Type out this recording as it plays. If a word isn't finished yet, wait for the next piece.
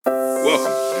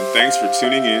Welcome, and thanks for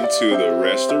tuning in to the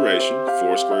Restoration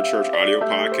Foursquare Church audio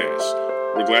podcast.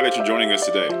 We're glad that you're joining us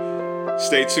today.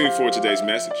 Stay tuned for today's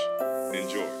message.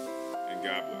 Enjoy, and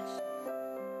God bless.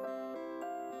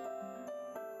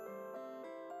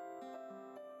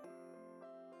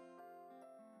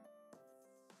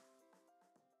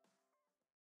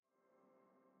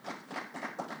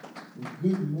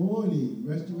 Good morning,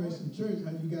 Restoration Church. How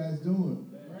you guys doing?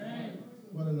 Great.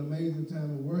 What an amazing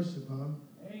time of worship, huh?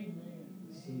 Amen.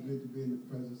 It's so good to be in the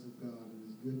presence of God, and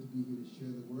it's good to be here to share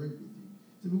the word with you.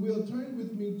 So if you will, turn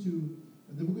with me to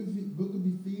the book of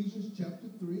Ephesians, chapter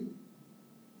 3. So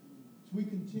we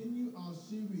continue our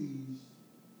series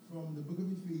from the book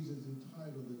of Ephesians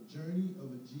entitled The Journey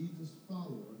of a Jesus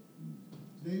Follower.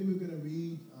 Today we're going to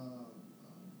read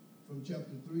from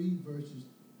chapter 3, verses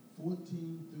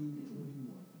 14 through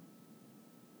 21.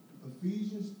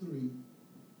 Ephesians 3,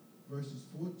 verses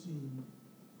 14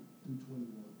 through 21.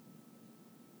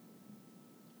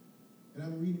 And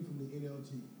I'm reading from the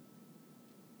NLT.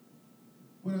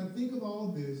 When I think of all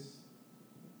this,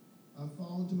 I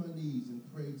fall to my knees and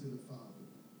pray to the Father,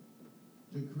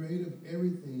 the creator of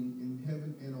everything in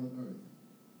heaven and on earth.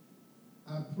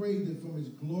 I pray that from his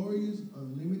glorious,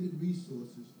 unlimited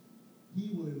resources,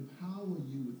 he will empower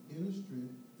you with inner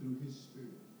strength through his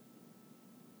Spirit.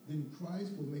 Then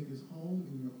Christ will make his home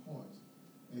in your hearts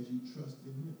as you trust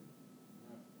in him.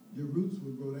 Your roots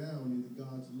will grow down into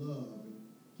God's love and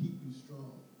keep you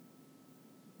strong.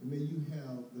 And may you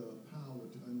have the power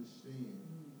to understand,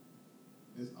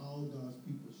 as all God's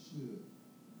people should,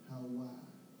 how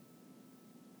wide,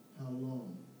 how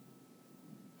long,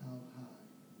 how high,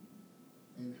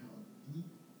 and how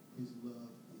deep his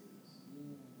love is.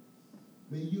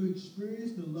 May you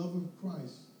experience the love of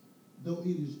Christ, though it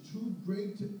is too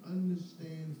great to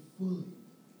understand fully.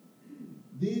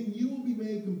 Then you will be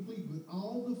made complete with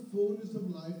all the fullness of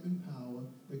life and power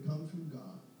that comes from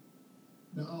God.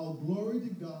 Now all glory to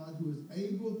God, who is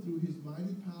able through his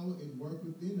mighty power at work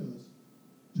within us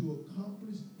to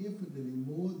accomplish infinitely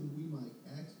more than we might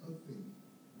ask or think.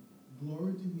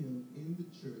 Glory to him in the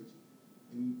church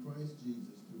and in Christ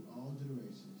Jesus through all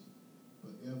generations,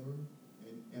 forever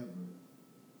and ever.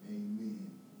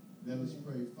 Amen. Let us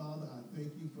pray. Father, I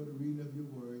thank you for the reading of your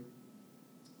word.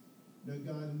 Now,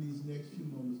 God, in these next few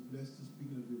moments, bless the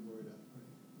speaking of your word, I pray.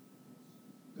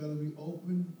 God, as we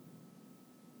open,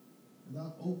 and I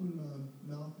open my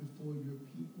mouth before your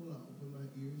people, I open my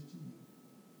ears to you.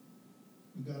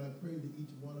 And God, I pray that each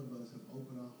one of us have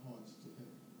opened our hearts to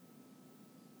heaven.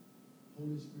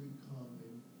 Holy Spirit, come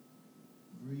and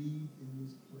breathe in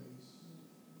this place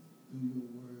through your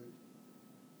word,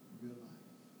 your life.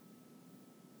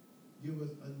 Give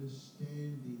us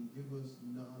understanding, give us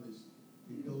knowledge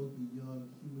that goes beyond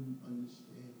human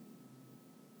understanding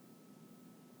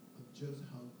of just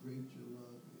how great your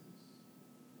love is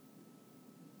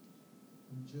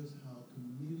and just how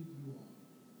committed you are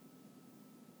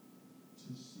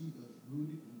to see us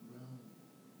rooted and grounded,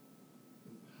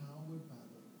 empowered by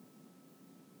the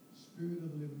Spirit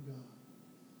of the living God,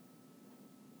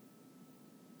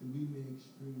 that we may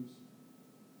experience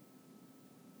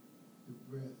the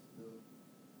breadth, the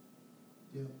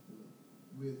depth, the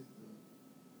width, the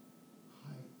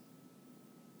height,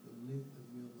 the length of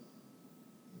your love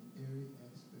in every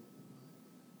aspect of life.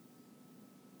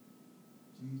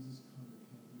 Jesus, come and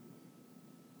have your way.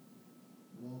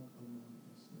 Walk among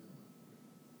us now, I pray.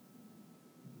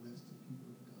 Bless the people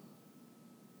of God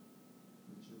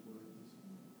with your word this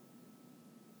morning.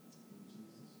 In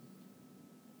Jesus'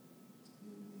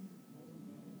 name.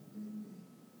 Amen. Amen.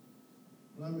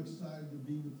 Well, I'm excited to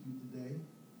be with you today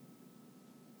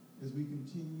as we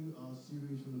continue our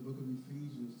series from the book of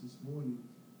Ephesians this morning.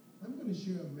 I'm going to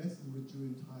share a message with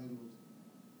you entitled,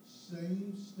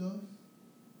 Same Stuff,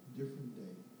 Different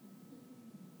Day.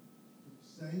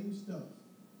 Same stuff,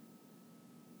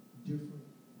 different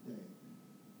day.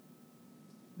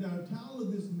 Now, the title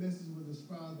of this message was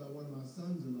inspired by one of my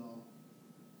sons-in-law,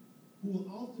 who will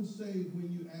often say when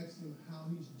you ask him how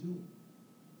he's doing,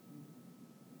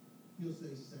 he'll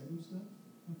say, same stuff,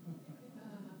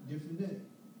 different day.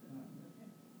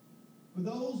 For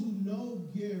those who know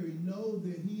Gary know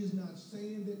that he is not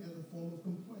saying that as a form of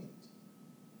complaint.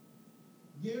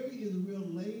 Gary is a real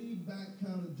laid-back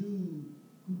kind of dude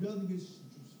who doesn't get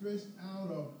stressed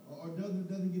out or doesn't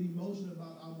get emotional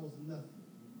about almost nothing.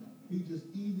 He's just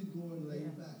easygoing,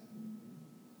 laid back.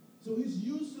 So his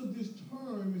use of this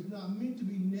term is not meant to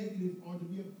be negative or to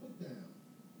be a put-down.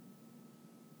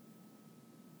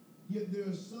 Yet there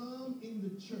are some in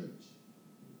the church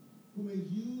who may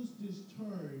use this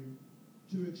term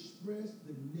to express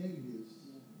the negatives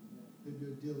that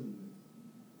they're dealing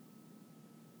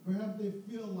with. Perhaps they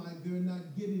feel like they're not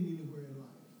getting anywhere in life.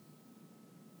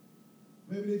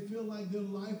 Maybe they feel like their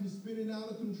life is spinning out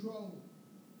of control.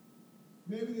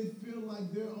 Maybe they feel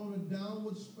like they're on a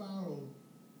downward spiral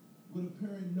with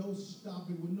apparent no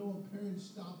stopping, with no apparent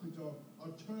stoppage or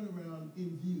turnaround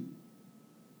in view.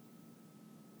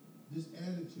 This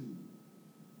attitude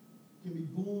can be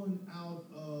born out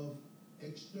of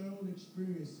external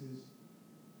experiences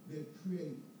that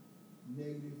create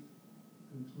negative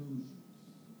conclusions.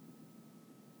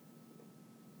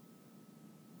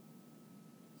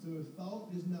 So if thought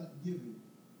is not given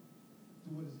to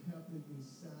what is happening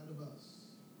inside of us,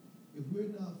 if we're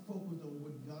not focused on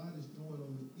what God is doing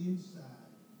on the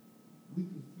inside, we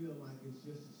can feel like it's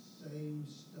just the same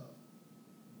stuff,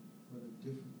 but a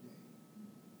different day.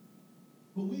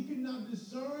 But we cannot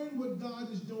discern what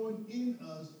God is doing in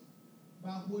us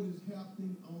by what is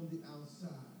happening on the outside.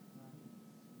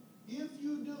 If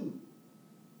you do,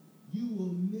 you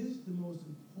will miss the most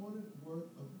important work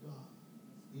of God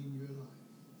in your life.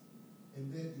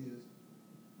 And that is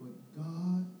what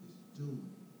God is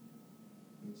doing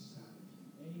inside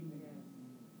of you.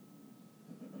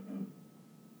 Amen.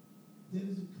 That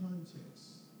is the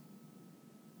context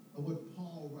of what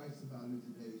Paul writes about in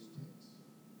today's text.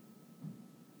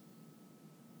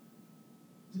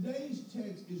 Today's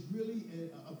text is really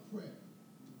a prayer.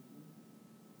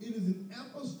 It is an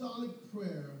apostolic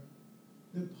prayer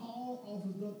that Paul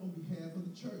offers up on behalf of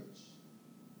the church.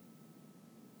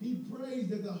 He prays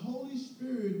that the Holy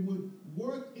Spirit would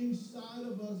work inside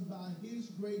of us by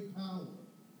his great power.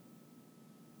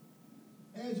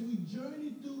 As we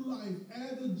journey through life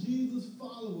as a Jesus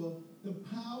follower, the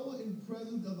power and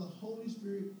presence of the Holy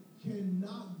Spirit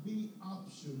cannot be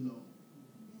optional.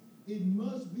 It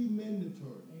must be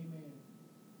mandatory. Amen.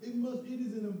 It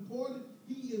is an important,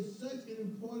 he is such an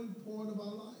important part of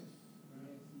our life.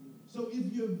 Right. So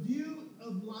if your view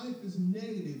of life is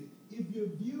negative, if your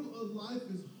view of life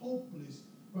is hopeless,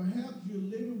 perhaps you're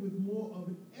living with more of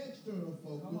an external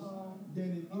focus than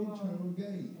an internal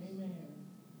gaze. Amen.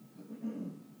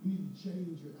 You need to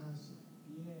change your eyesight.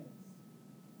 Yes.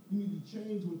 You need to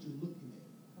change what you're looking at.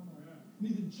 Come on. You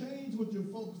need to change what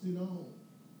you're focusing on.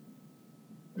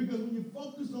 Because when you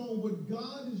focus on what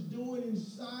God is doing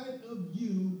inside of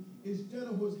you instead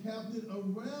of what's happening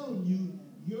around you,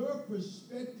 your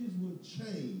perspectives will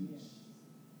change. Yes.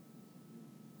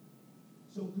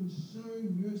 So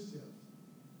concern yourself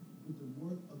with the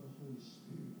work of the Holy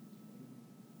Spirit.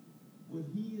 What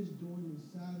he is doing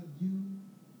inside of you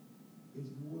is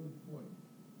more important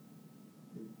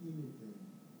than anything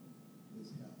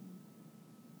that's happening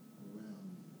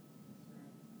around you.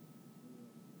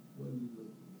 What are you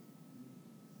looking at?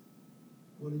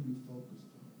 What are you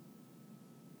focused on?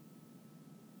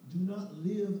 Do not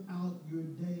live out your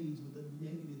days with a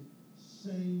negative,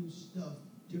 same stuff,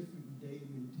 different day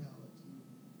mentality.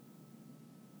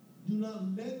 Do not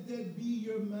let that be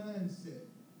your mindset.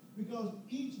 Because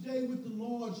each day with the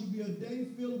Lord should be a day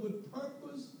filled with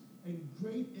purpose and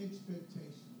great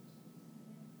expectations.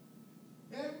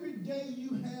 Every day you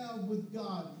have with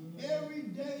God, every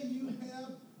day you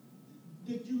have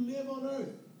that you live on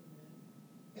earth,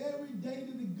 every day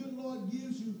that the good Lord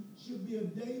gives you should be a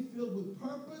day filled with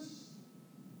purpose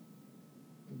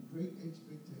and great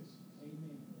expectations.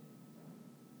 Amen.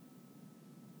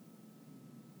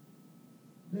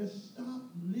 Let's stop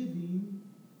living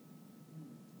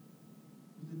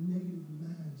with a negative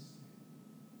mindset.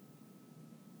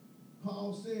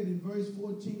 Paul said in verse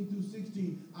 14 through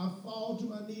 16, I fall to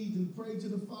my knees and pray to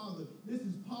the Father. This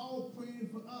is Paul praying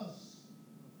for us.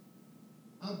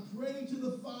 I pray to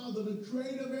the Father, the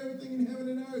creator of everything in heaven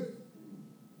and earth.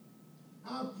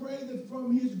 I pray that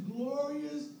from his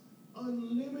glorious,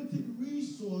 unlimited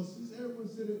resources, everyone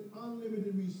said it,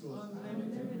 unlimited resources.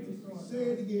 Unlimited resources. Say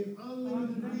it again,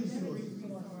 unlimited resources.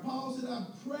 Paul said, I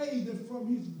pray that from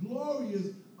his glorious,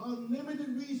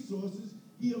 unlimited resources,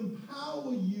 he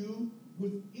empower you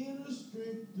with inner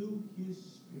strength through his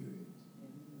Spirit.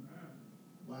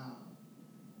 Wow.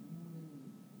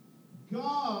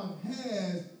 God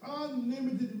has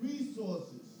unlimited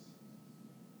resources.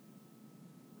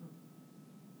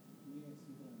 Yes,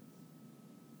 he does.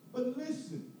 But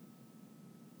listen,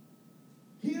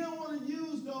 he don't want to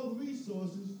use those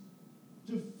resources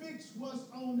to fix what's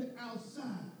on the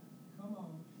outside. Come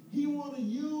on. He want to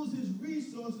use his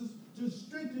resources to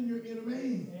strengthen your inner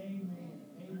man. Amen.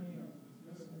 Amen.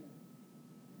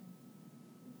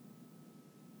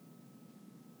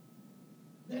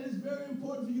 Yes, That is very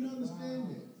important for you to understand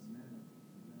that.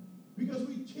 Because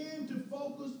we tend to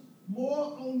focus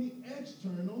more on the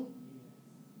external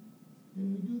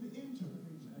than we do the internal.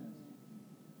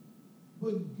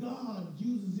 But God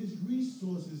uses his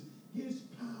resources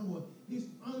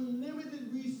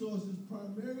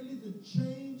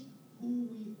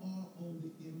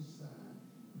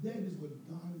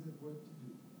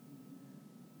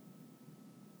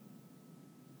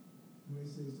may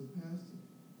say, so Pastor,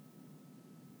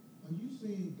 are you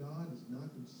saying God is not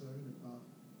concerned about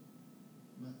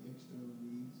my external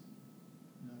needs?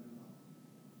 Not at all.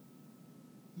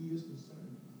 He is concerned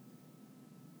about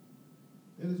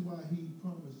that. That is why he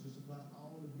promised to supply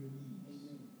all of your needs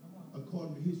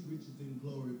according to his riches in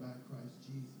glory by Christ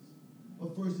Jesus.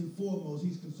 But first and foremost,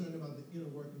 he's concerned about the inner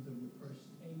workings of your person.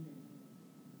 Amen.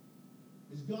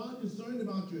 Is God concerned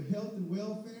about your health and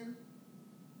welfare?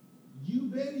 You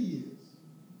bet he is.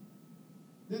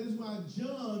 That is why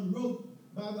John wrote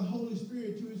by the Holy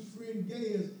Spirit to his friend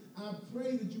Gaius, I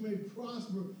pray that you may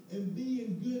prosper and be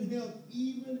in good health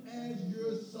even as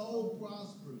your soul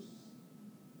prospers.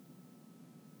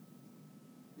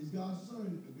 Is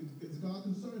God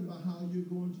concerned about how you're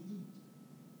going to eat?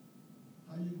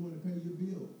 How you're going to pay your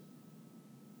bills?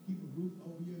 Keep a roof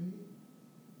over your head?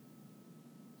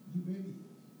 You bet he is.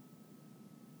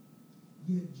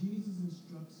 Yet Jesus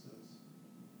instructs us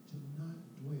to not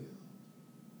dwell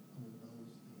on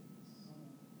those things.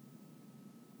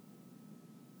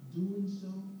 Doing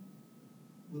so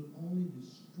will only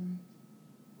distract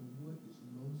from what is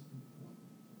most important.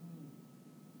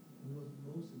 And what's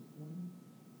most important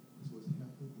is what's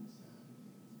happening inside of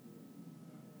you.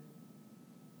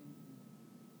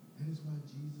 That is why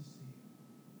Jesus said,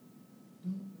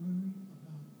 don't worry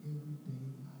about everyday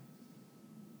life.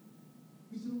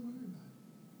 He said, don't worry about it.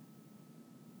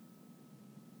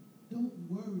 Don't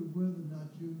worry whether or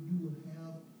not you will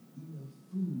have enough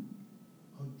food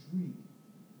or drink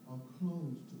or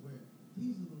clothes to wear.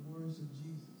 These are the words of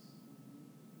Jesus.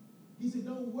 He said,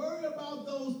 don't worry about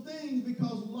those things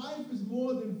because life is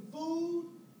more than food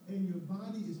and your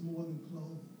body is more than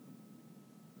clothing.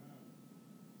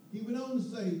 He went on to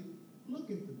say, look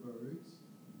at the birds.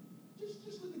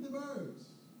 Just look at the birds.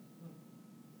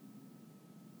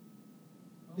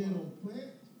 They don't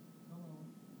plant.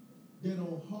 They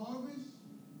don't harvest.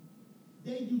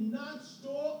 They do not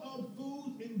store up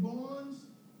food in barns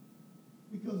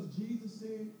because Jesus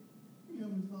said, your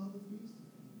Heavenly Father feeds them.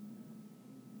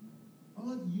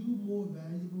 Aren't you more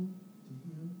valuable to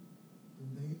him than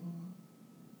they are?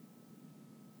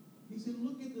 He said,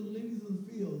 look at the lilies of the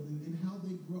field and how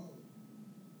they grow.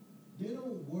 They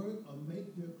don't work or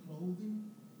make their clothing,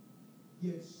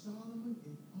 yet Solomon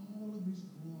in all of his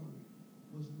glory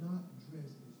was not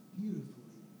dressed as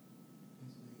beautifully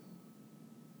as they are.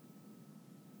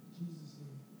 Jesus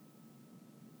said,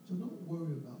 so don't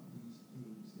worry about these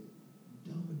things that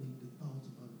dominate the thoughts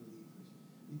of unbelievers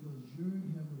because your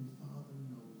Heavenly Father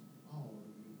knows all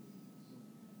of your needs.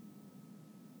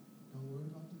 Don't worry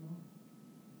about tomorrow.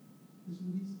 This is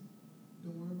what he said.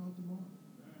 Don't worry about tomorrow.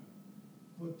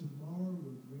 For tomorrow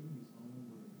will bring its own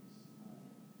worries.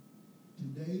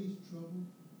 Today's trouble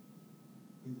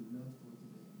is enough for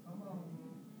today. Come on.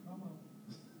 Come on.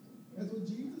 That's what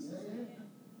Jesus said.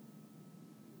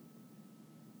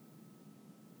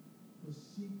 But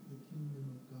seek the kingdom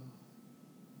of God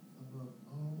above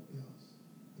all else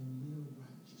and live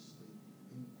righteously,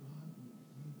 and God will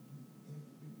give you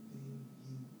everything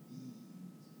you need.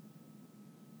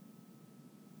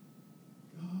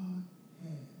 God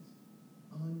has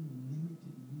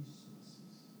unlimited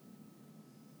resources,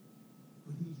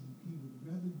 but he would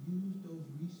rather use those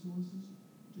resources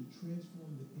to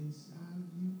transform the inside of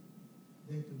you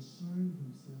than concern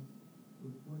himself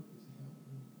with what is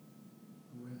happening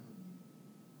around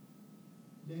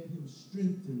you. Let him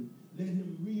strengthen, let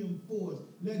him reinforce,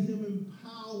 let him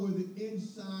empower the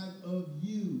inside of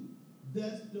you.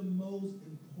 That's the most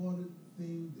important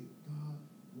thing that God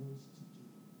wants to do.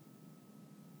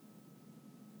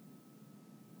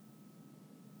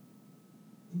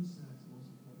 Inside is most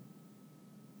important.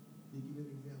 Let me give you an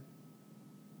example.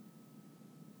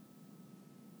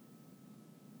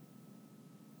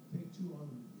 Take two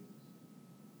automobiles.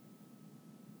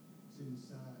 Sit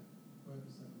inside, one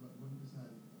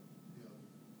beside the other.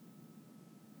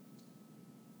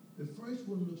 The first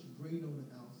one looks great on the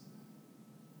outside,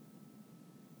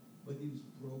 but it is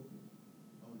broken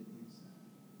on the inside.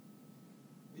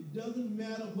 It doesn't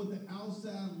matter what the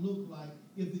outside look like.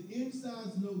 If the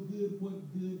inside's no good, what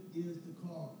good is the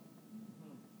car?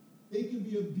 It can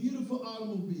be a beautiful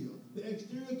automobile. The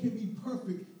exterior can be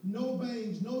perfect. No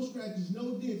bangs, no scratches,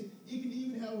 no dents. It can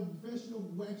even have a professional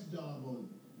wax job on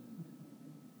it.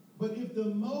 But if the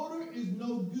motor is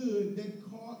no good,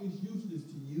 that car is useless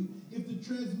to you. If the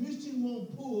transmission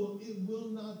won't pull, it will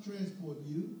not transport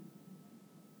you.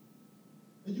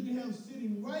 And you can have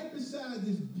sitting right beside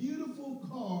this beautiful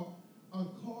car, a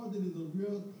car that is a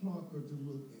real clunker to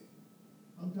look at.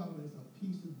 I'm talking about it's a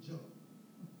piece of junk.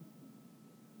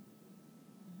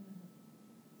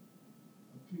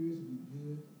 Appears to be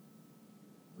good,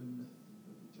 but nothing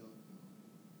but the junk car.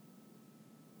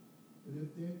 But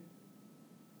if that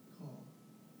car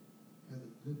has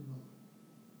a good motor,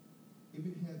 if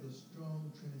it has a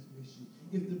strong transmission,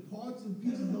 if the parts and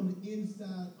pieces on the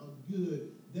inside are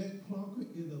good, that clunker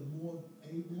is more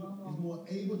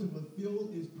able to fulfill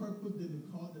its purpose than the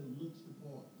car that looks the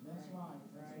part. That's right.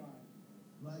 That's right.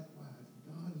 Likewise,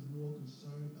 God is more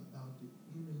concerned about the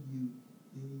inner you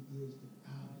than he is the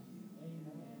outer you.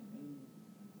 Amen.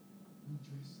 We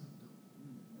dress up, don't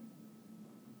we?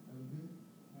 Hallelujah.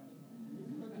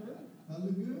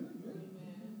 Hallelujah.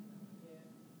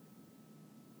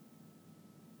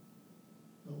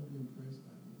 Don't be impressed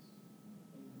by this.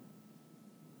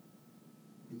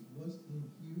 If what's in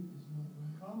here is not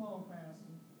right, Come on,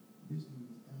 Pastor. this one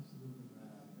is absolutely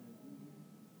right.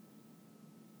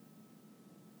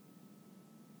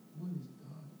 What is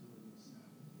God doing inside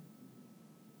of you?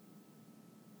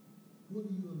 What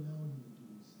are you allowing him to do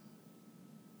inside of you?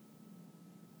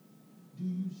 Do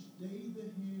you stay the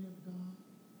hand of God,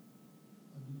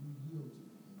 or do you yield to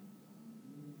the hand of God?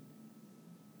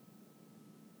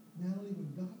 Natalie,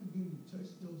 when God begins to touch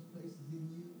those places in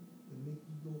you that make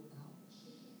you go, ouch,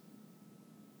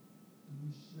 do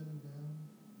you shut him down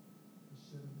or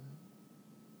shut him out?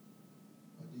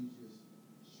 Or do you just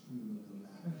scream a little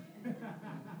louder?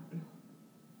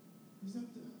 It's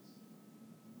up to us.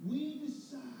 We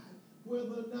decide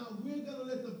whether or not we're going to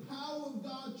let the power of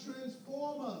God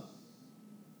transform us.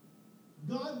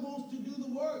 God wants to do the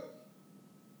work.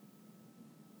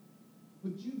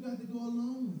 But you've got to go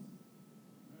along with it.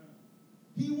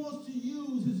 He wants to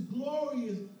use his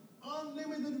glorious,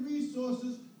 unlimited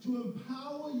resources to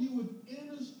empower you with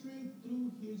inner strength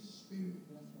through his Spirit.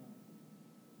 That's right.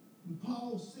 And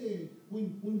Paul said,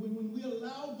 when we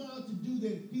allow God to do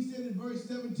that, he said in verse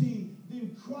 17,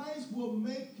 then Christ will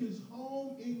make his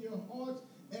home in your hearts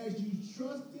as you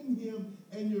trust in him,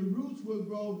 and your roots will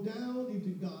grow down into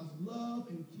God's love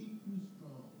and keep you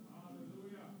strong.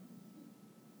 Hallelujah.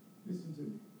 Listen to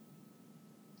me.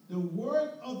 The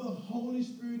work of the Holy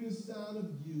Spirit inside of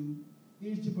you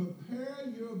is to prepare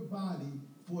your body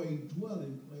for a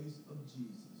dwelling place of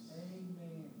Jesus.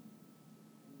 Amen.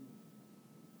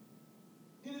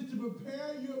 It is to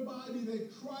prepare your body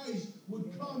that Christ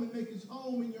would come and make his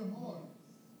home in your heart.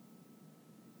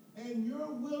 And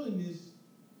your willingness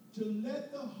to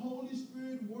let the Holy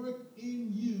Spirit work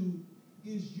in you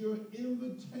is your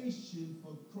invitation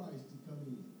for Christ to come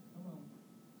in. Come on.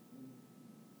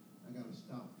 I got to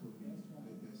stop for a minute. That's right.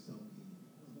 Let that sunk in.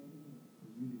 Say it again.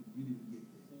 Because you didn't get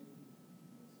Say that. it again.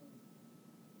 Yes, sir.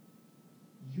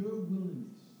 Your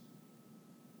willingness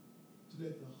to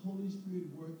let the Holy Spirit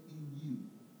work in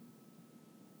you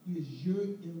is your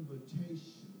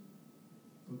invitation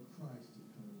for Christ to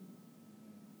come in.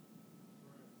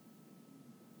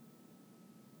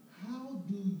 How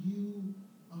do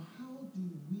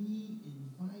we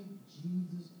invite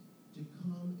Jesus to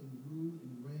come and rule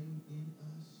and reign in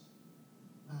us?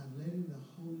 By letting the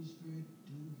Holy Spirit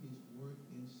do his work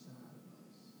inside of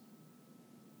us.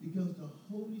 Because the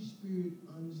Holy Spirit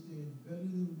understands better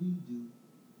than we do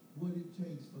what it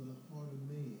takes for the heart of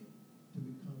man to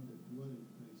become the dwelling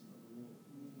place of the Lord.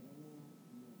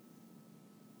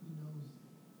 He knows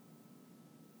that.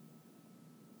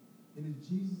 And if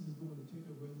Jesus is going to take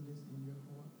up residence in your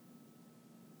heart,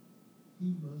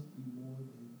 he must be more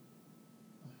than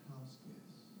a house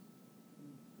guest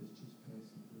that's just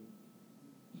passing through.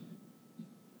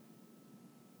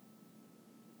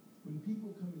 When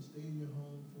people come and stay in your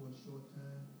home for a short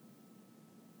time,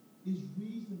 it's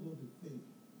reasonable to think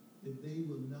that they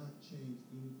will not change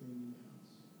anything in the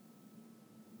house.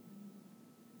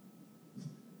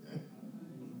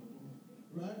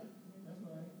 Right? That's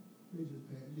right. They just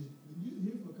pass. You just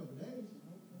here for a couple of days.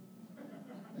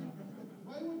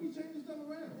 Why you want me changing stuff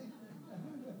around?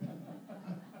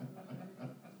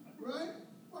 Right?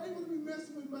 Why you want to be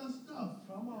messing with my stuff?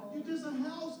 Come on. You're just a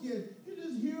house guest. You're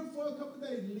just here for a couple of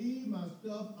days. Leave my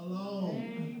stuff alone.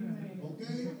 Amen.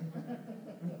 Okay?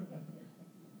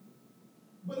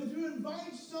 But if you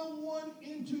invite someone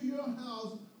into your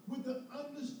house with the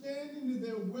understanding that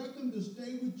they're welcome to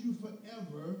stay with you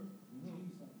forever,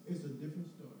 it's a different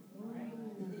story. Right.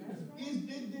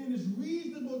 Then it's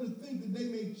reasonable to think that they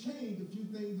may change a few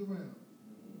things around.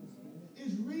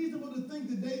 It's reasonable to think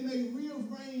that they may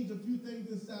rearrange a few things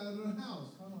inside of their house.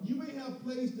 You may have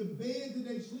placed the bed that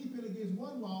they sleep in against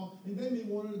one wall, and they may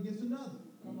want it against another.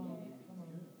 Come on. Come on.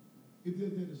 If they're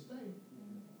there to stay,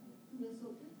 then that's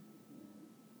okay.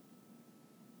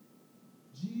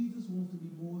 Jesus wants to be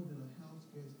more than a house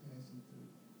guest passing through.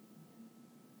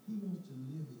 He wants to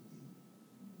live in you.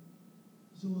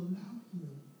 So allow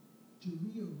him to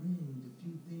rearrange a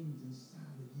few things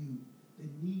inside of you that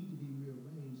need to be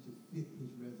rearranged to fit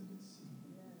his residency.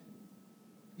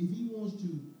 if he wants to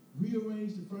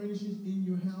rearrange the furnishings in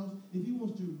your house, if he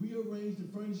wants to rearrange the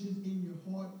furnishings in your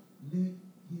heart, let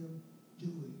him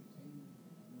do it.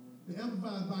 The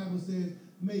Amplified Bible says,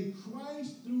 may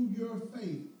Christ through your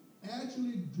faith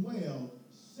actually dwell,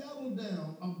 settle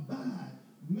down, abide,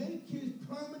 make his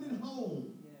permanent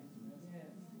home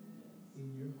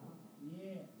in your heart.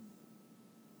 Yes.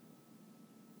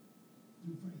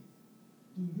 Through faith.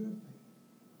 Through your faith.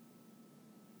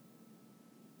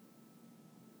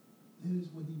 That is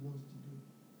what he wants to do.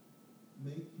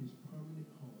 Make his permanent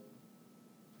home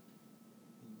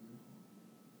in your heart.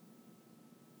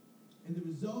 And the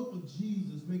result of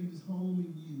Jesus making his home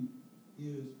in you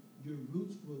is your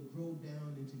roots will grow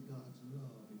down into God's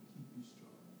love and keep you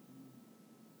strong.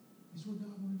 This is what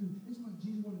God wants to do. This is why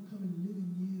Jesus wants to come and live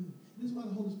in you. This is why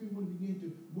the Holy Spirit wants to begin to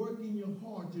work in your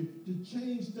heart, to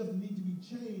change stuff that needs to be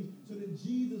changed so that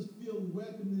Jesus feels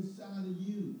welcome inside of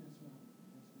you. That's right.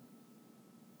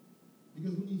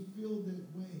 Because when you feel that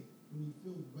way, when you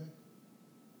feel welcome,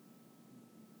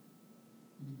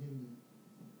 you begin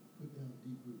to put down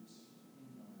deep roots.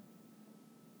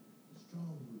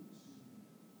 Strong roots.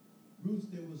 Roots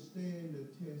that will stand the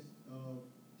test of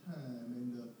time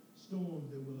and the storms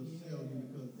that will assail you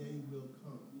because they will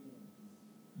come.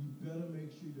 You better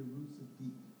make sure the roots are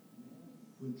deep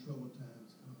when trouble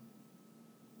times come.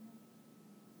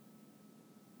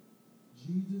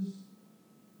 Jesus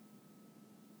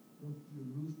wants your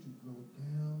roots to grow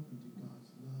down into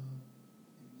God's love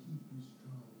and keep you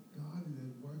strong. God is at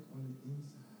work on the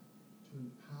inside to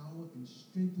empower and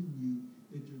strengthen you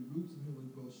that your roots in him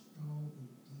will grow strong and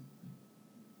deep.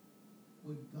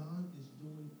 What God is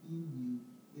doing in you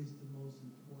is the most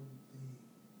important thing.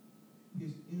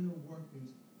 His inner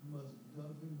workings must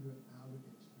govern your outer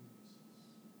experiences.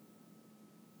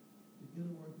 The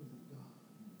inner workings of God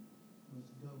must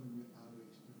govern your outer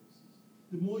experiences.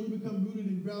 The more you become rooted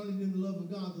and grounded in the love of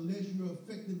God, the less you are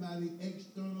affected by the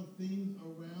external things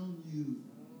around you.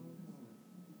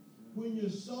 When your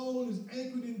soul is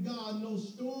anchored in God, no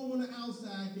storm on the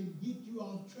outside can get you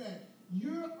off track.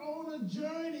 You're on a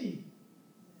journey.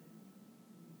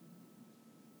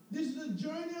 This is the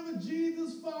journey of a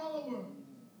Jesus follower.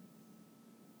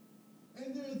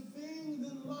 And there are things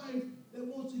in life that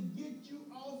want to get you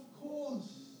off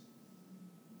course.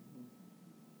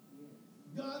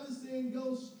 God is saying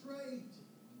go straight.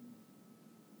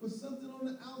 But something on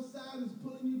the outside is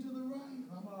pulling you to the right.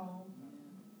 Come on.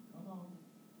 Come on.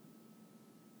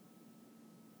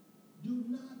 Do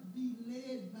not be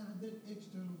led by that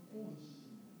external force,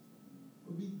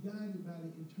 but be guided by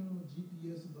the internal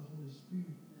GPS of the Holy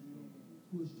Spirit,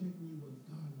 who is taking you where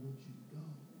God wants you to go.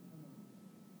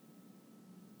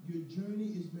 Your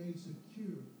journey is made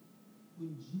secure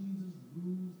when Jesus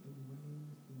rules and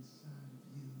reigns inside of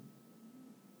you.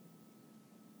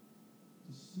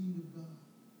 The seed of God,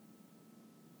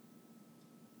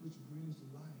 which brings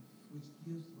life, which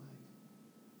gives life,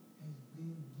 has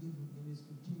been given and is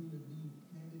continuing to be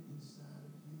planted inside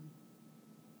of you.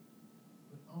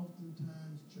 But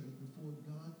oftentimes, church, before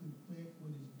God can plant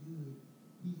what is good,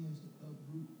 he has to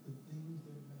uproot the things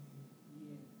that are bad.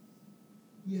 Yes.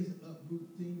 He has to uproot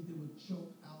things that would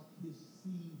choke out his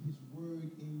seed, his word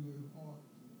in your heart.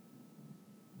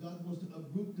 God wants to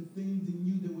uproot the things in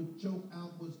you that would choke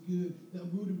out what's good. The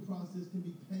uprooting process can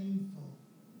be painful.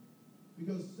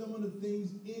 Because some of the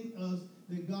things in us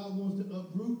that God wants to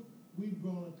uproot, we've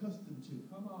grown accustomed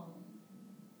to. Come on.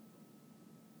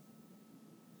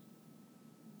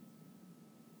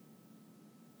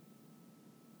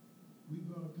 We've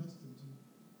grown accustomed to.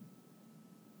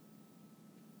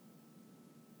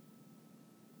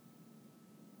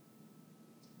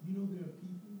 You know, there are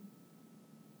people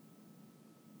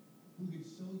who get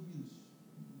so used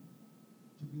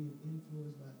to being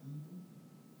influenced by evil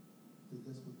that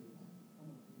that's what they want.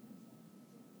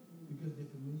 Because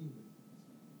they're familiar with it.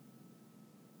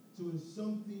 So it's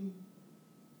something,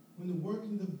 when the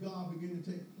workings of God begin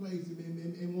to take place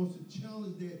and wants to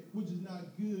challenge that, which is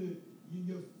not good,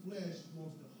 your flesh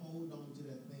wants to hold on to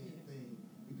that bad thing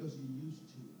because you're used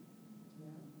to it.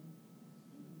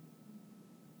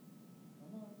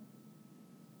 Come on.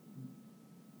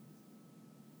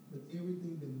 But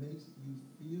everything that makes you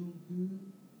feel good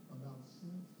about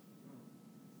self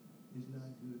is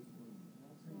not good for you.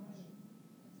 That's right.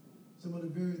 Some of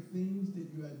the very things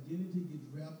that your identity gets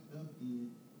wrapped up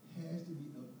in has to be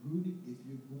uprooted if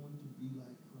you're going to be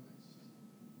like Christ.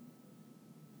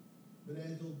 But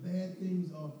as those bad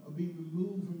things are being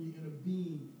removed from your inner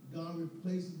being, God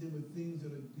replaces them with things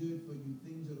that are good for you,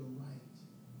 things that are right.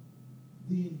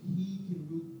 Then he can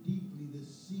root deeply the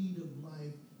seed of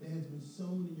life that has been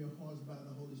sown in your hearts by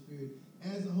the Holy Spirit.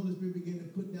 As the Holy Spirit begins to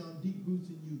put down deep roots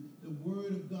in you. The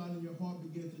word of God in your heart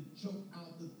begins to choke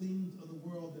out the things of the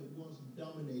world that once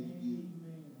dominated you.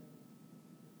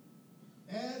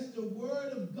 As the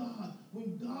word of God,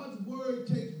 when God's word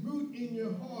takes root in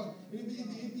your heart, it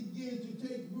begins to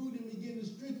take root and begin to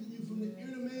strengthen you from the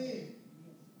inner man.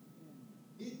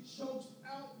 It chokes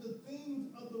out the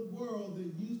things of the world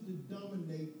that used to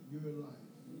dominate your life.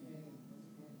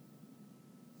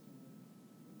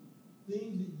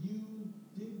 Things that you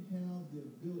didn't have the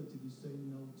ability to say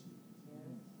no to.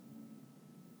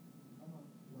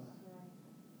 Why?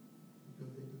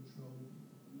 Because they control you.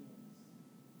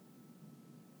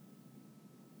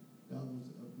 God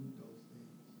wants to uproot those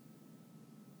things.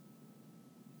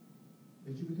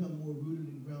 As you become more rooted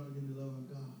and grounded in the love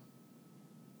of God,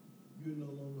 you're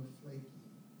no longer flaky.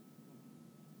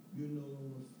 You're no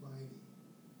longer flighty.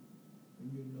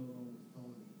 And you're no longer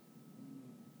phony.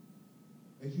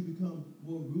 As you become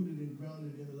more rooted and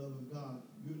grounded in the love of God,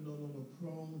 you're no longer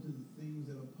prone to the things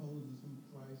that opposes who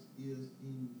Christ is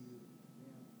in you.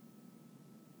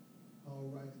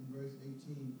 Paul writes in verse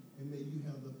 18, and may you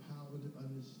have the power to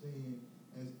understand,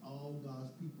 as all God's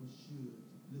people should,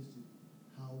 listen,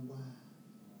 how wide,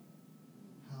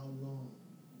 how long,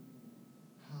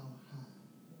 how high,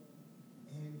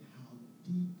 and how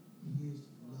deep his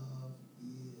love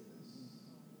is.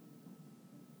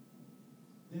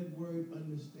 That word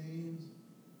understands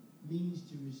means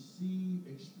to receive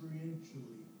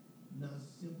experientially, not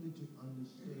simply to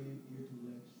understand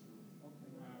intellectually.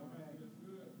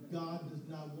 God does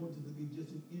not want it to be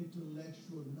just an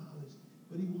intellectual knowledge,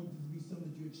 but he wants it to be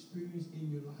something that you experience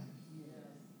in your life.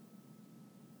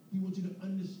 He wants you to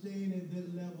understand at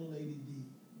that level, Lady D,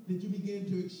 that you begin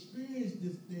to experience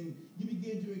this thing. You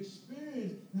begin to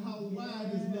experience how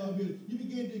wide his love is. You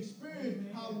begin to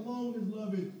experience how long his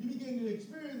love is. You begin to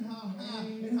experience how high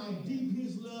and how deep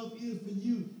his love is for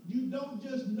you. You don't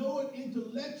just know it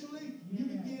intellectually. You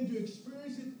begin to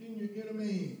experience it in your inner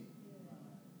man.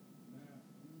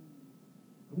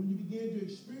 And when you begin to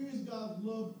experience God's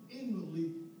love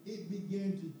inwardly, it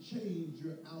began to change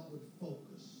your outward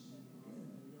focus.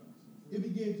 It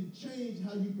began to change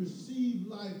how you perceive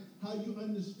life, how you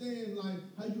understand life,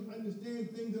 how you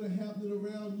understand things that are happening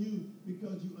around you,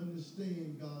 because you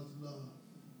understand God's love.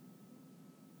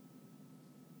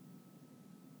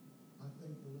 I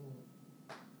thank the Lord.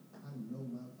 I know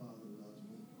my Father loves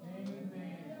me.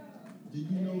 Amen. Do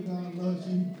you know God loves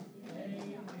you?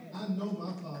 Amen. I know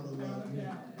my Father loves me.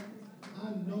 I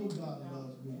know God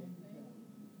loves me.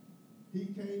 He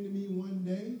came to me one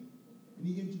day and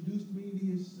he introduced me to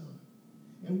his son.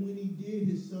 And when he did,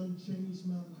 his son changed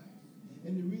my life.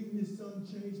 And the reason his son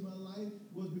changed my life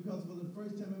was because for the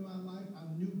first time in my life, I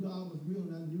knew God was real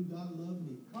and I knew God loved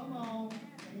me. Come on.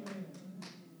 Amen.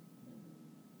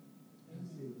 I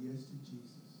said yes to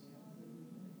Jesus.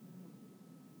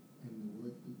 And the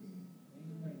work began.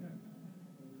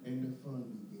 And the fun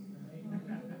began.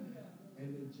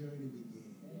 And the journey began.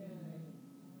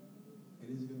 And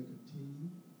it's going to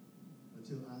continue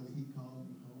until either he calls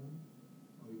me home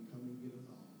or he come and get us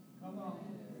all. Come on.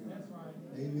 That's right.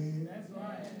 Amen. That's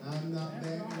right. I'm not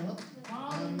backing up.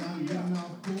 I'm not Hallelujah. getting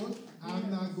off course. I'm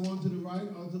not going to the right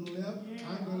or to the left.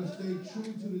 I'm going to stay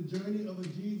true to the journey of a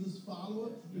Jesus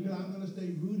follower because I'm going to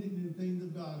stay rooted in the things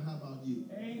of God. How about you?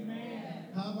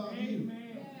 Amen. How about you?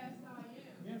 Amen. Yes, I am.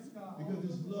 Yes, God. Because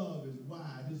his love is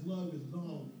wide. His love is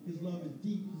long. His love is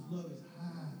deep. His love is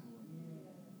high.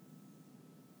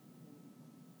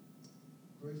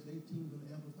 Verse 18 of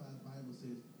the Amplified Bible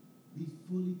says, be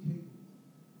fully capable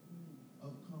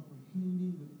of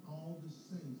comprehending with all the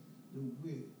saints the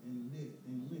width and length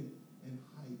and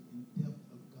height and depth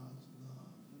of God's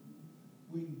love.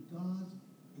 When God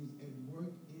is at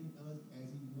work in us as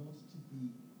he wants to be,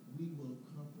 we will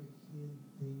comprehend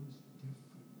things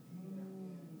differently.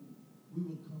 We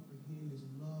will comprehend his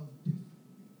love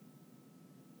differently.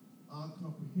 Our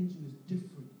comprehension is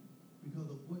different because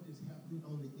of what is happening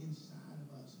on the inside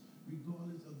of us,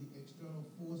 regardless of the external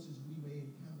forces we may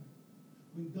encounter.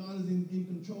 When God is in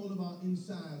control of our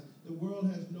insides, the world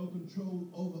has no control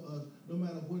over us, no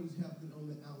matter what is happening on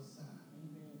the outside.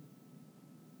 Amen.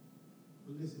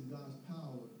 But listen, God's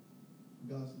power,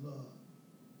 God's love,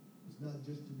 is not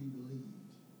just to be believed.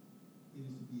 It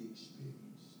is to be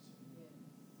experienced.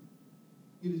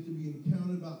 It is to be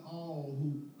encountered by all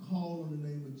who call on the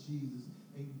name of Jesus.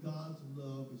 And God's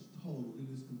love is total.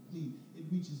 It is complete. It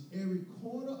reaches every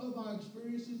corner of our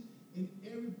experiences, and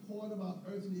every part of our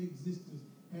earthly existence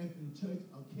has been touched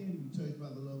or can be touched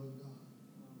by the love of God.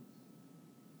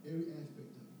 Every aspect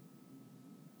of it.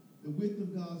 The width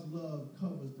of God's love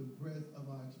covers the breadth of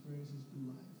our experiences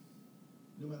through life,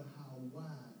 no matter how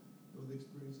wide those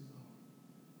experiences are.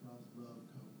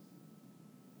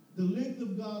 The length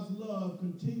of God's love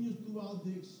continues throughout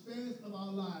the expanse of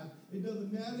our lives. It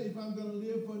doesn't matter if I'm going to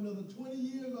live for another 20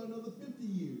 years or another 50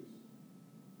 years.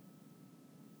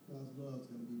 God's love is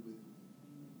going to be with me.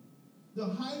 The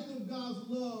height of God's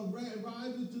love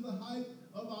rises to the height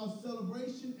of our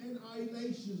celebration and our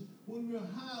elations. When we're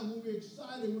high, when we're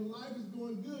excited, when life is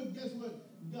going good, guess what?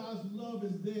 God's love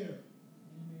is there.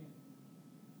 Amen.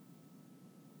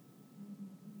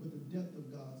 But the depth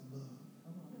of God's love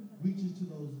reaches to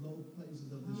those low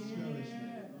places of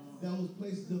discouragement, those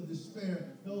places of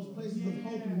despair, those places of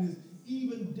hopelessness.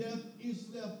 Even death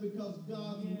itself, because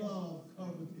God's love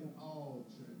covers it all,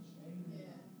 church.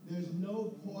 There's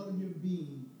no part of your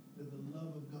being that the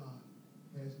love of God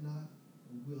has not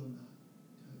and will not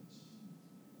touch.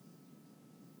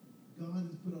 God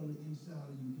has put on the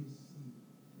inside of you his seed.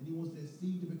 And he wants that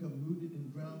seed to become rooted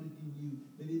and grounded in you,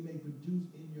 that it may produce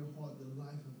in your heart the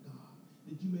life of God,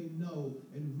 that you may know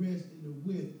and rest in the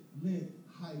width, length,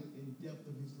 height, and depth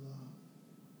of his love.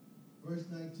 Verse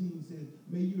 19 says,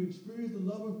 may you experience the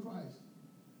love of Christ,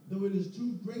 though it is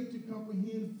too great to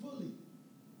comprehend fully.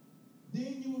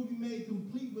 Then you will be made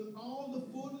complete with all the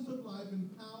fullness of life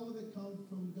and power that comes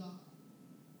from God.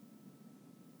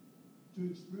 To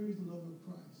experience the love of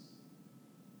Christ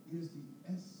is the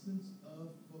essence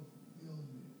of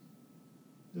fulfillment.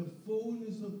 The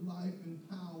fullness of life and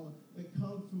power that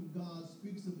comes from God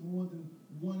speaks of more than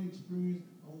one experience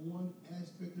or one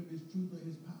aspect of his truth or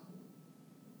his power.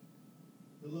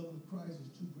 The love of Christ is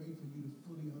too great for you to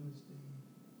fully understand.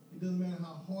 It doesn't matter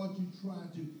how hard you try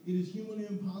to. It is humanly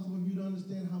impossible for you to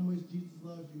understand how much Jesus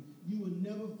loves you. You will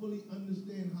never fully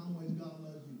understand how much God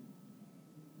loves you.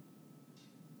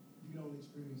 You don't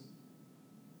experience it.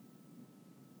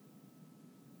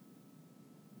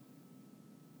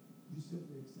 You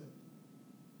simply accept it.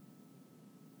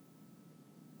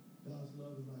 God's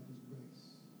love is like his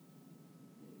grace.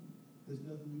 There's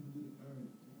nothing you can do to earn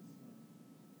it.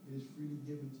 It is freely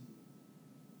given to you.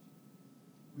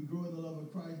 We grow in the love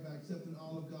of Christ by accepting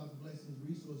all of God's blessings,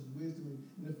 resources, wisdom,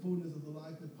 and the fullness of the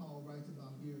life that Paul writes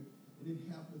about here. And it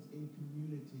happens in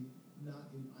community,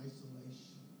 not in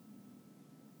isolation.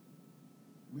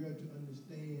 We are to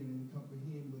understand and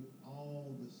comprehend with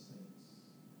all the saints.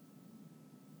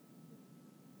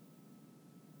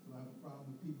 So I have a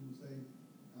problem with people who say,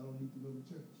 I don't need to go to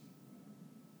church.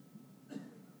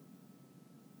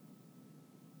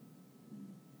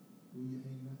 Who are you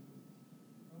hanging out with?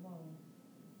 Come on.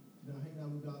 You're not hanging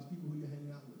out with God's people, who you're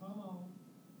hanging out with. Come on.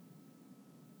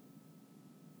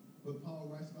 What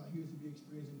Paul writes about here is to be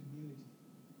experienced in community,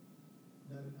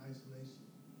 not in isolation,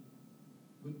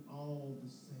 with all the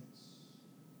saints,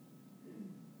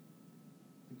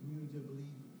 the community of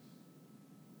believers,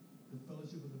 the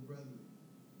fellowship of the brethren,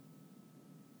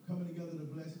 coming together to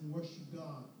bless and worship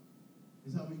God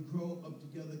is how we grow up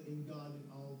together in God in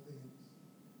all things.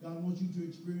 God wants you to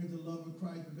experience the love of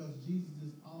Christ because Jesus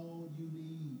is all you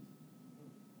need.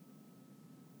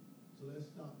 So let's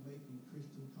stop making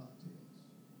Christian cocktails.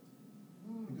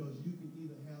 Because you can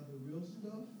either have the real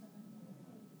stuff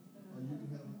or you can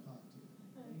have a cocktail.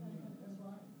 Amen. That's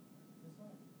right. That's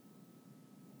right.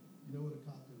 You know what a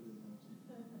cocktail is, don't you?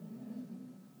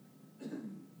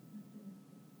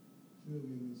 Sure,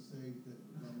 we've been saved that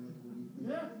God knows what we think.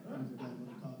 We forgot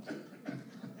what a cocktail.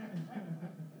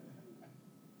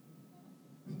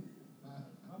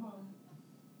 Come on.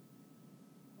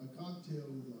 A cocktail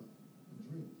is a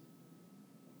drink,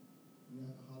 an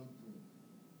alcoholic drink,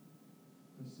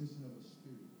 consisting of a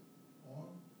spirit,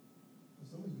 or for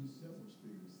some of you, several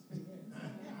spirits.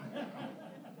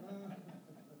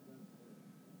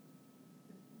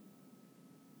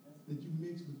 That you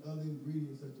mix with other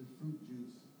ingredients such as fruit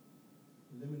juice,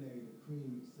 lemonade, or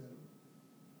cream, etc.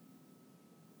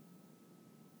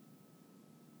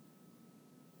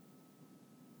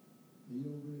 And you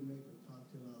don't really make a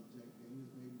cocktail out of Jack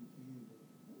Daniels, maybe you can, but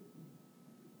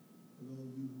for those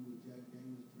of you who are Jack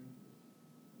Daniels drinkers,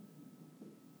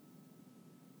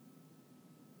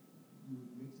 you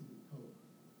would mix it with Coke.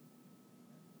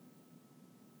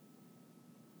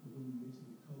 But when you mix it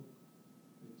with Coke,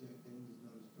 the Jack Daniels is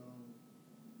not as strong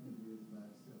as it is by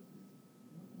itself, is it?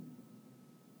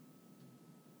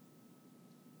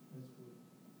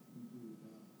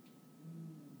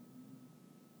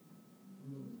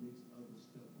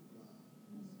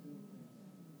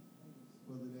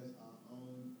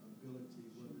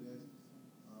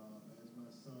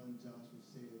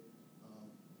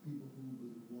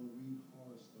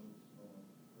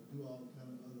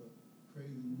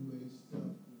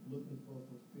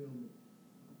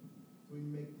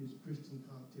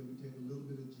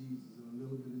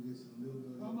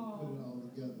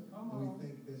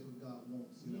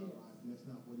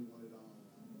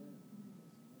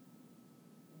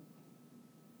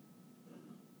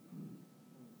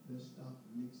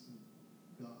 mixing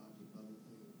God with other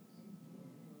things.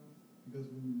 Because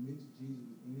when you mix Jesus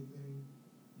with anything,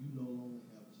 you no longer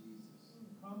have Jesus.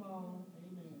 Come on.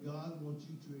 Amen. God wants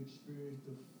you to experience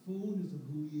the fullness of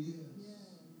who he is.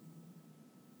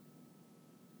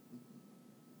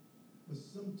 But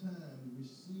sometimes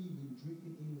receiving,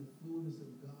 drinking in the fullness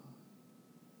of God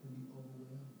can be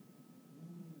overwhelming.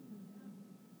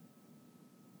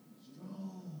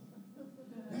 Strong.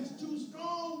 That's too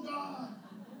strong, God.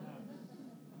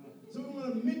 So we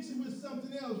want to mix it with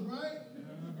something else, right?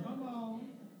 Come on.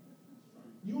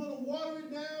 You want to water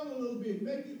it down a little bit,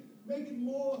 make it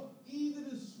more easy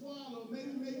to swallow,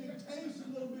 maybe make it taste a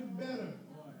little bit better.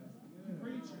 You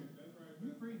preaching. You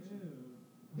preaching.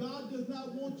 God does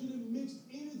not want you to mix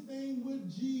anything with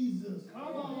Jesus.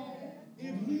 Come on.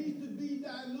 If he's to be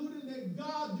diluted, let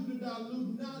God do the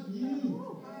diluting, not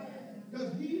you.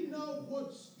 Because he knows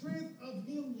what strength of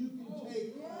him you can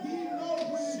take. He knows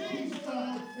when it's too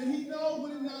strong, and he knows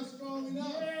when it's not strong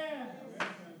enough. Yeah.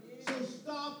 So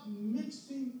stop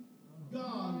mixing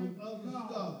God with other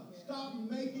stuff. Stop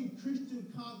making Christian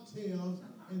cocktails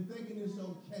and thinking it's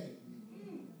okay.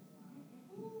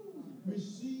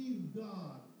 Receive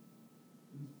God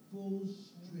in full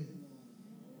strength.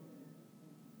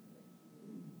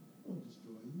 It won't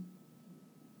destroy you.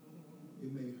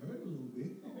 It may hurt a little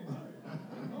bit.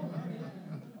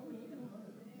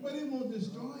 But it won't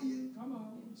destroy you. Come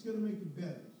on. It's going to make you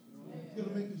better. It's going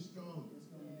to make you stronger.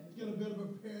 It's going to better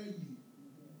prepare you.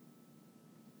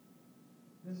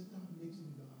 Let's stop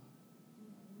mixing God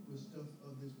with stuff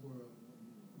of this world.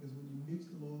 Because when you mix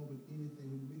the Lord with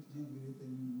anything, when you mix Jesus with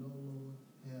anything, you no longer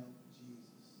have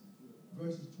Jesus.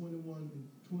 Verses 20 through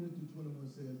 21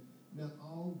 says, now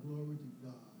all glory to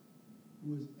God,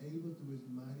 who is able through his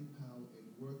mighty power at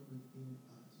work within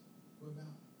us. What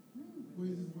about? Where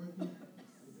is this working?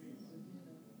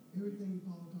 Everything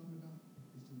Paul talking about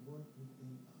is to work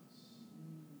within us.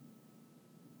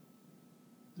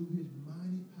 Through his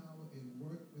mighty power and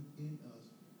work within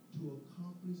us to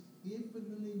accomplish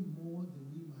infinitely more than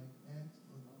we might ask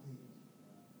or think.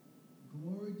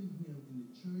 Glory to him in the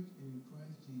church and in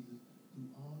Christ Jesus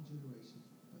through all generations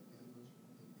forever and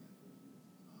ever.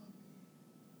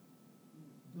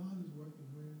 Amen. God is working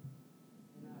where?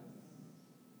 In us.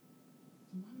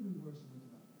 So why do we worry so much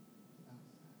about the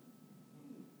outside?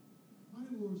 Why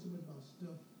do we worry so much about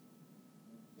stuff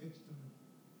external?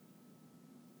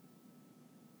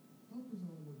 Focus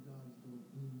on what God is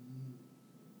doing in you.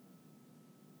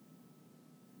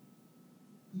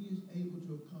 He is able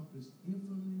to accomplish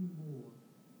infinitely more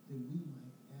than we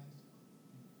might ask or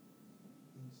think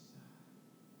inside.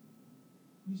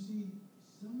 You see,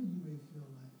 some of you may feel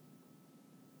like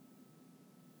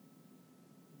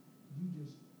you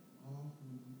just are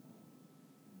who you are.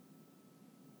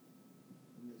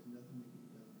 And there's nothing that can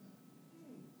be done about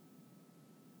it.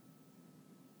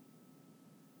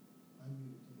 I'm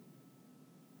here to tell you,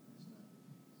 that's not the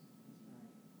case.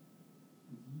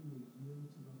 If you will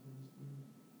yield to the Holy Spirit,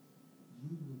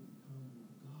 you will become who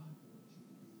God wants you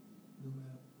to be, no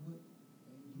matter what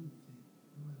you think,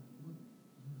 no matter what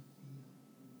you feel.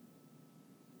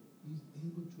 He's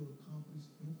able to accomplish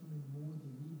infinitely more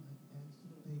than we might ask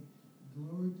or think.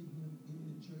 Glory to him in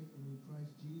the church and in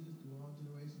Christ Jesus through all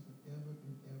generations forever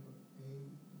and ever.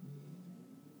 Amen.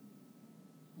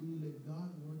 When you let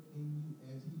God work in you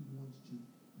as he wants to,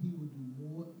 he will do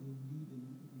more in you than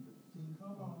you can even think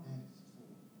or ask for.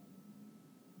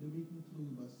 Let me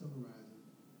conclude by summarizing,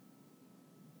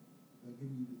 by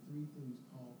giving you the three things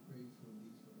Paul prayed for in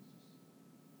these verses.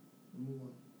 Number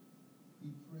one,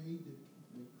 he prayed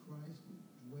that Christ would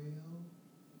dwell,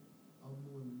 or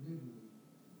more literally,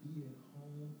 be at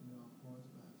home in our hearts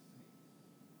by faith.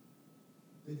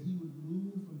 That he would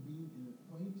move from being an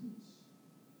acquaintance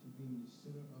to being the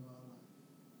center of our life.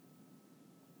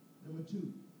 Number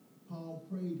two, Paul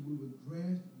prayed we would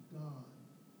grasp God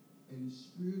at a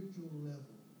spiritual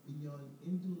level beyond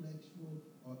intellectual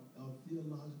or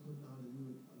theological knowledge. We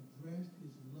would grasp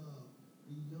his love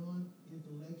beyond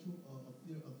intellectual or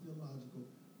theological,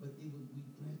 but it would be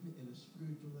grasped at a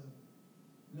spiritual level.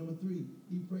 Number three,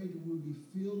 he prayed that we would be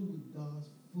filled with God's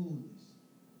fullness,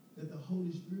 that the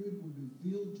Holy Spirit would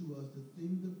reveal to us the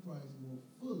things of Christ more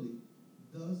fully,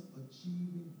 thus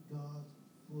achieving God's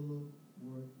fuller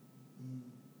work in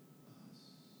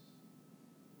us.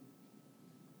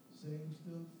 Same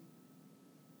stuff,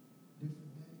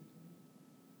 different day.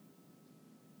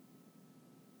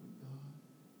 With God,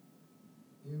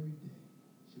 every day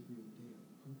should be a day of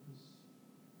purpose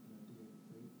and a day of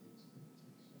great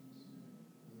expectations.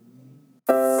 Amen.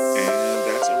 And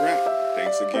that's a wrap.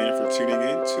 Thanks again for tuning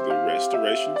in to the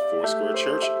Restoration Foursquare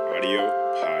Church audio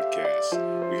podcast.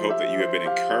 podcast. We hope that you have been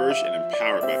encouraged and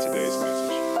empowered by today's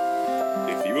message.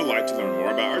 If you would like to learn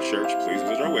more about our church, please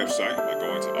visit our website by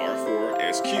going to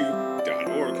r4sq.org.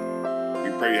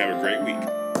 We pray you have a great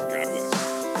week.